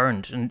crashed and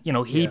burned, and you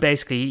know,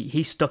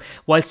 he stuck.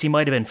 Whilst he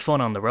might have been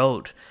fun on the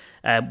road,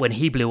 when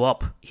he blew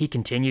up, he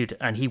continued,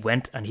 and he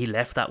went and he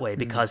left that way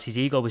because his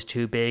ego was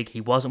too big. He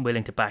wasn't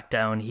willing to back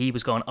down. He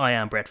was going, I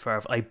am Brett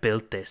Favre. I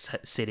built this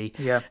city.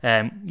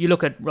 Yeah. You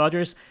look at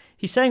Rodgers.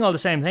 He's saying all the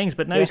same things,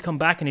 but now he's come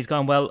back and he's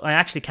gone, well, I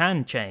actually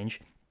can change.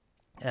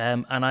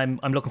 And I'm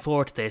looking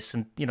forward to this,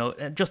 and you know,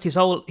 just his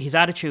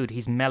attitude,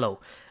 he's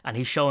mellow, and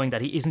he's showing that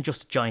he isn't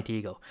just a giant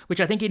ego,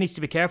 which I think he needs to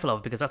be careful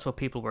of, because that's what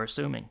people were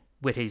assuming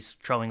with his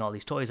throwing all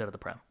these toys out of the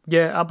pram.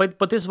 Yeah, but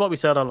this is what we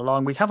said all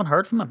along. We haven't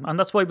heard from him, and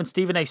that's why when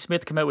Stephen A.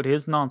 Smith came out with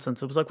his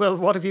nonsense, it was like, well,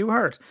 what have you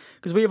heard?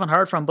 Because we haven't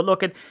heard from him. But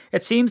look,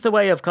 it seems the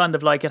way of kind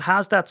of like, it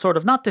has that sort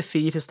of not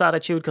defeatist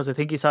attitude, because I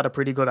think he's had a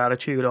pretty good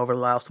attitude over the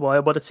last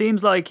while, but it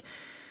seems like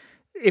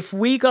if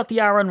we got the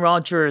Aaron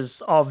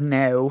Rodgers of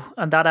now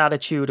and that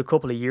attitude a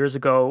couple of years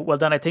ago, well,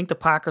 then I think the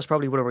Packers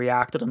probably would have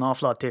reacted an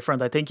awful lot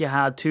different. I think you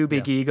had two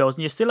big egos,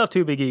 and you still have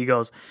two big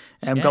egos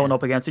going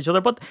up against each other.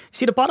 But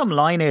see, the bottom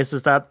line is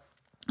that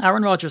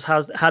Aaron Rodgers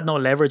had no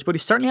leverage, but he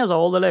certainly has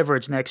all the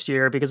leverage next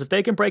year, because if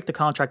they can break the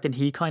contract, then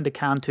he kind of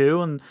can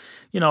too. And,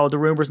 you know, the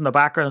rumours in the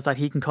background is that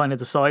he can kind of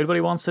decide what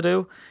he wants to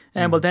do.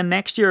 Well, then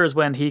next year is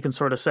when he can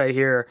sort of say,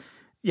 here,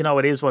 you know,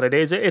 it is what it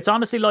is. It's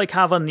honestly like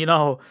having, you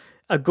know,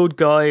 a good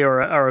guy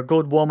or a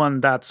good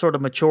woman that sort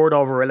of matured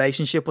over a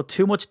relationship, but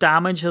too much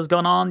damage has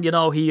gone on. You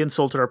know, he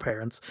insulted her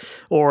parents,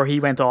 or he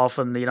went off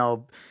and, you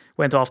know,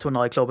 went off to a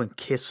nightclub and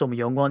kissed some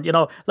young one. You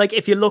know, like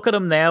if you look at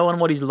him now and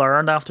what he's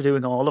learned after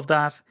doing all of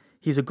that,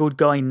 he's a good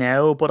guy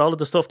now, but all of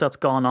the stuff that's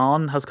gone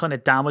on has kind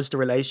of damaged the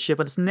relationship,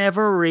 and it's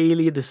never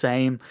really the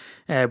same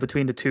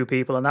between the two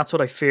people. And that's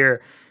what I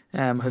fear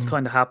has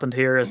kind of happened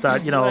here, is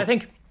that, you know, I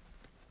think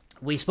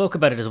we spoke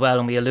about it as well,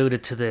 and we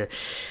alluded to the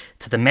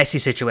Messi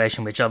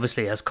situation, which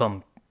obviously has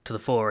come to the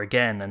fore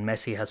again, and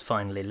Messi has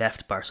finally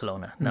left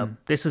Barcelona. Now,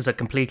 this is a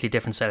completely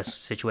different set of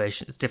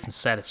situations, different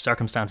set of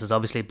circumstances,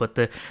 obviously,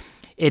 but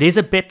it is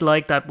a bit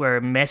like that,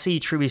 where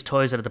Messi threw his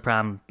toys out of the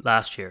pram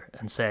last year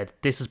and said,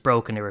 this is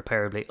broken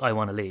irreparably, I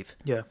want to leave.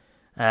 Yeah.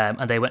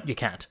 And they went, you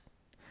can't.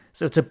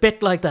 So it's a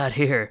bit like that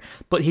here,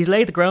 but he's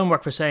laid the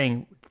groundwork for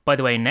saying, by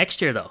the way,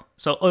 next year though.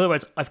 So in other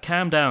words, I've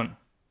calmed down.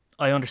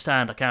 I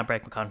understand I can't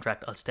break my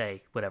contract, I'll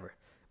stay, whatever.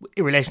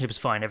 relationship is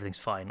fine, everything's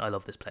fine, I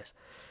love this place.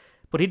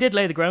 But he did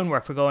lay the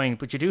groundwork for going,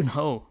 but you do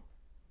know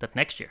that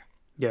next year,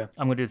 yeah,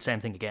 I'm going to do the same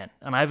thing again.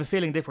 And I have a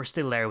feeling that we're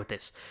still there with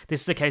this.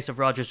 This is a case of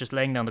Rodgers just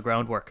laying down the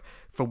groundwork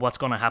for what's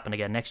going to happen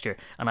again next year.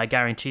 And I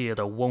guarantee you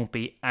there won't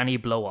be any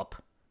blow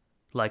up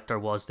like there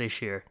was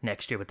this year,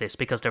 next year with this,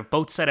 because they've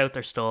both set out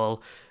their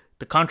stall.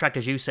 The contract,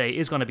 as you say,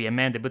 is going to be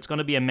amended, but it's going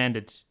to be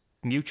amended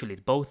mutually.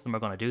 Both of them are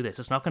going to do this.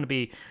 It's not going to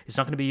be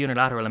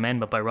unilateral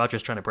amendment by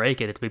Rodgers trying to break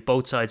it. It'll be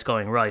both sides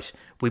going, right,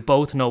 we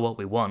both know what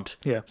we want,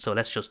 so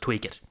let's just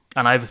tweak it.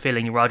 And I have a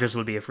feeling Rodgers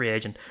will be a free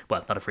agent.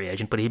 Well, not a free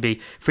agent, but he'll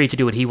be free to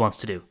do what he wants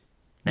to do.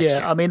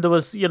 Year. I mean, there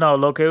was,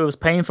 look, it was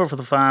painful for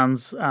the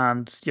fans,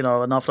 and,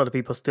 an awful lot of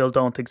people still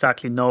don't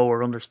exactly know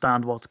or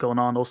understand what's going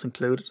on, us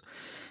included.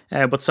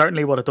 But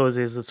certainly what it does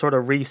is it sort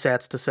of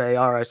resets to say,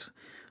 all right,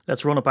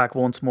 let's run it back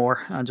once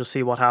more and just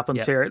see what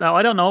happens here. Now,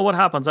 I don't know what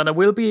happens, and it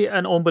will be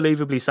an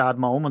unbelievably sad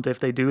moment if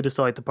they do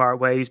decide to part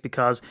ways,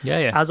 because,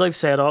 as I've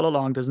said all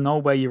along, there's no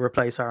way you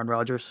replace Aaron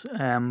Rodgers.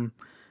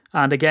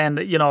 And again,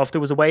 if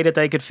there was a way that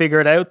they could figure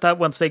it out, that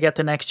once they get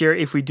to next year,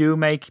 if we do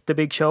make the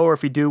big show, or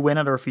if we do win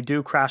it, or if we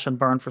do crash and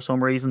burn for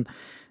some reason,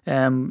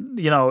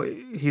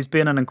 he's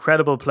been an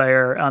incredible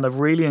player, and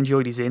I've really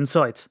enjoyed his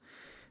insights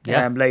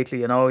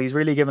lately. He's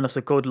really given us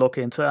a good look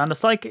into, and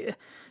it's like,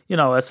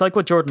 it's like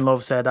what Jordan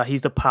Love said, that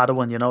he's the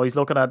Padawan. He's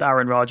looking at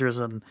Aaron Rodgers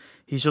and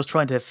he's just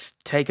trying to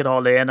take it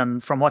all in.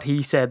 And from what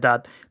he said,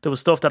 that there was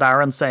stuff that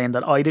Aaron's saying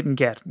that I didn't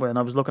get when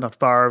I was looking at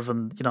Favre,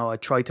 and I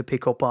tried to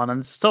pick up on,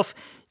 and stuff.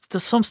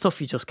 There's some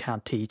stuff you just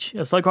can't teach.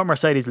 It's like what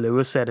Mercedes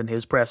Lewis said in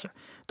his presser.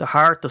 The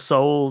heart, the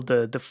soul,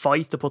 the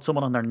fight to put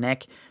someone on their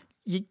neck.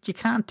 You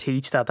can't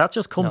teach that. That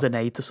just comes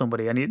innate to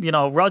somebody.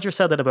 And, Roger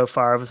said that about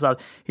Favre, is that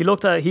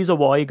he's a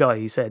why guy,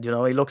 he said. He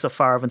looks at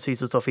Favre and sees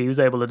the stuff he was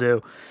able to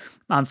do.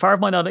 And Favre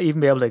might not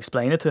even be able to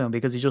explain it to him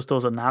because he just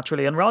does it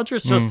naturally. And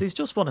Rodgers he's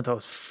just one of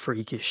those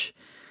freakish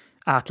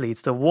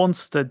athletes, the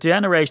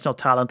generational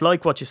talent,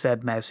 like what you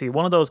said, Messi,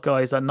 one of those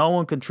guys that no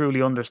one can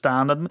truly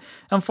understand. And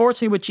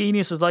unfortunately, with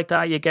geniuses like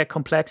that, you get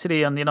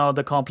complexity and,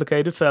 the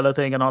complicated fella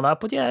thing and all that.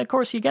 But yeah, of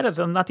course you get it.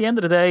 And at the end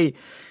of the day,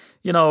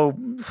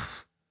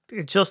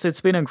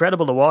 it's been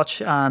incredible to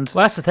watch. And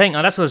well, that's the thing,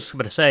 and that's what I was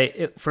about to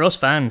say. For us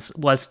fans,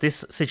 whilst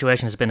this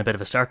situation has been a bit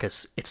of a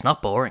circus, it's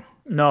not boring.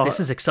 No, this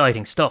is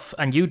exciting stuff,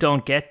 and you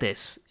don't get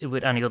this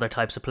with any other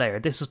types of player.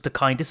 This is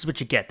what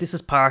you get. This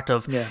is part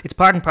of. It's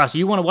part and parcel.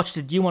 You want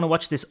to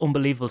watch this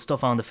unbelievable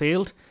stuff on the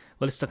field.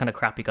 Well, it's the kind of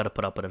crap you got to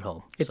put up with at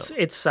home.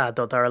 It's sad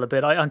though, Darryl, a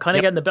bit. I'm kind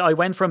of getting a bit. I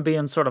went from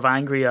being sort of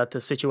angry at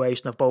the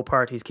situation of both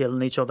parties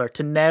killing each other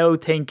to now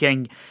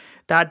thinking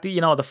that,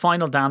 the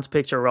final dance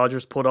picture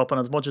Rodgers put up,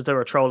 and as much as they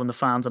were trolling the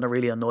fans and it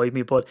really annoyed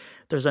me, but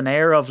there's an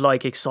air of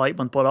like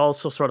excitement, but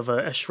also sort of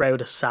a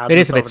shroud of sadness. It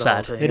is a bit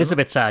sad. It is a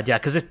bit sad, yeah,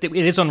 because it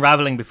is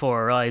unraveling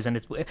before our eyes, and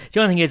the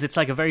only thing is, it's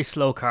like a very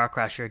slow car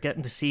crash. You're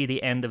getting to see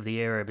the end of the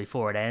era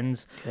before it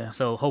ends,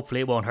 so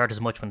hopefully it won't hurt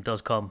as much when it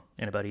does come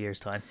in about a year's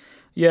time.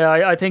 Yeah,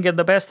 I think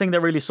the best thing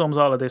that really sums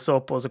all of this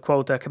up was a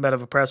quote that came out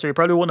of a presser. You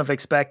probably wouldn't have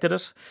expected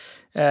it.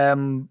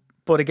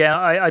 But again,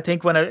 I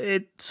think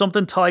when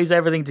something ties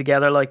everything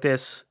together like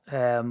this,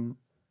 I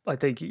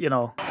think,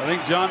 I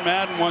think John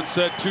Madden once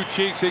said 2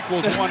 cheeks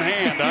equals 1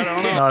 hand. I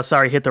don't know. Oh,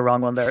 sorry, hit the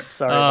wrong one there.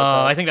 Sorry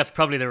about that. I think that's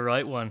probably the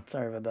right one.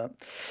 Sorry about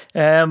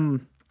that.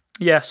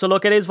 Yeah, so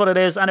look, it is what it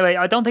is. Anyway,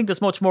 I don't think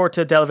there's much more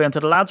to delve into.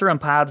 The lads are in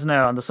pads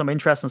now, and there's some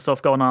interesting stuff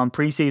going on.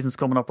 Pre-season's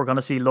coming up. We're going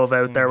to see Love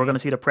out there. We're going to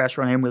see the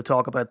pressure on him. We'll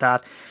talk about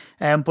that.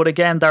 But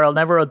again, Darryl,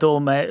 never a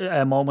dull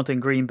moment in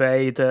Green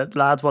Bay. The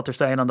lads, what they're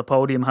saying on the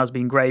podium has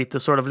been great. The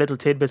sort of little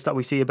tidbits that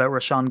we see about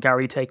Rashawn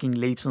Gary taking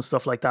leaps and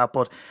stuff like that.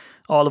 But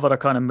all of it are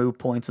kind of moot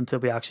points until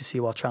we actually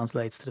see what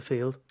translates to the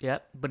field. Yeah,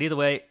 but either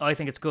way, I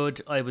think it's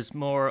good. I was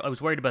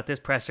worried about this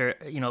presser.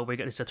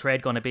 Is the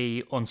thread going to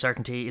be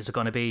uncertainty? Is it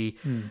going to be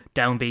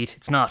downbeat?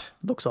 It's not.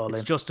 Looks all in.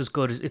 It's just as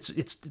good as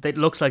it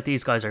looks like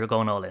these guys are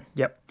going all in.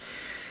 Yep.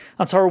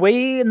 And so are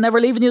we, never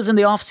leaving you in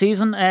the off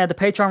season. The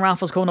Patreon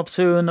raffle's coming up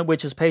soon,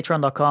 which is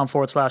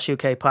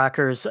patreon.com/UK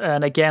Packers.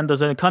 And again,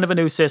 there's a kind of a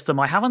new system.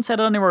 I haven't said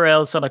it anywhere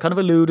else, and I kind of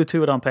alluded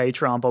to it on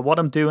Patreon. But what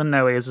I'm doing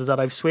now is that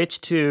I've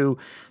switched to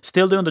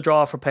still doing the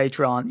draw for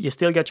Patreon. You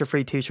still get your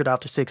free t-shirt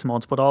after 6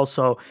 months, but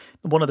also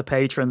one of the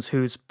patrons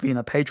who's been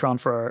a patron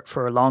for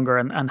longer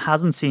and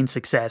hasn't seen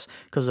success,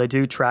 because I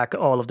do track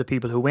all of the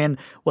people who win.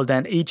 Well,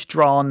 then each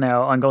draw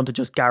now, I'm going to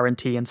just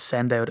guarantee and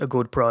send out a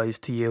good prize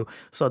to you.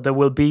 So there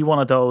will be one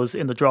of those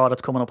in the draw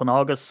that's coming up in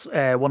August.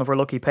 One of our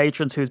lucky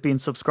patrons who's been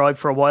subscribed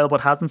for a while but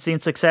hasn't seen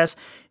success,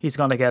 he's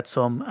going to get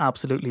some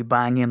absolutely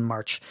banging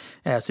merch.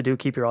 So do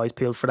keep your eyes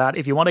peeled for that.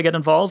 If you want to get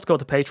involved, go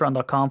to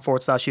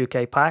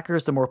patreon.com/UK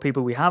Packers. The more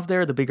people we have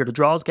there, the bigger the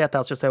draws get.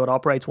 That's just how it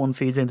operates. One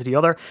feeds into the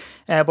other.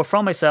 But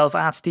from myself,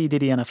 at Steve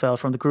Diddy NFL,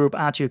 from the group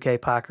at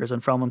UK Packers,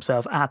 and from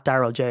himself, at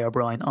Darryl J.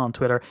 O'Brien on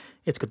Twitter,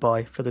 it's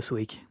goodbye for this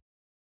week.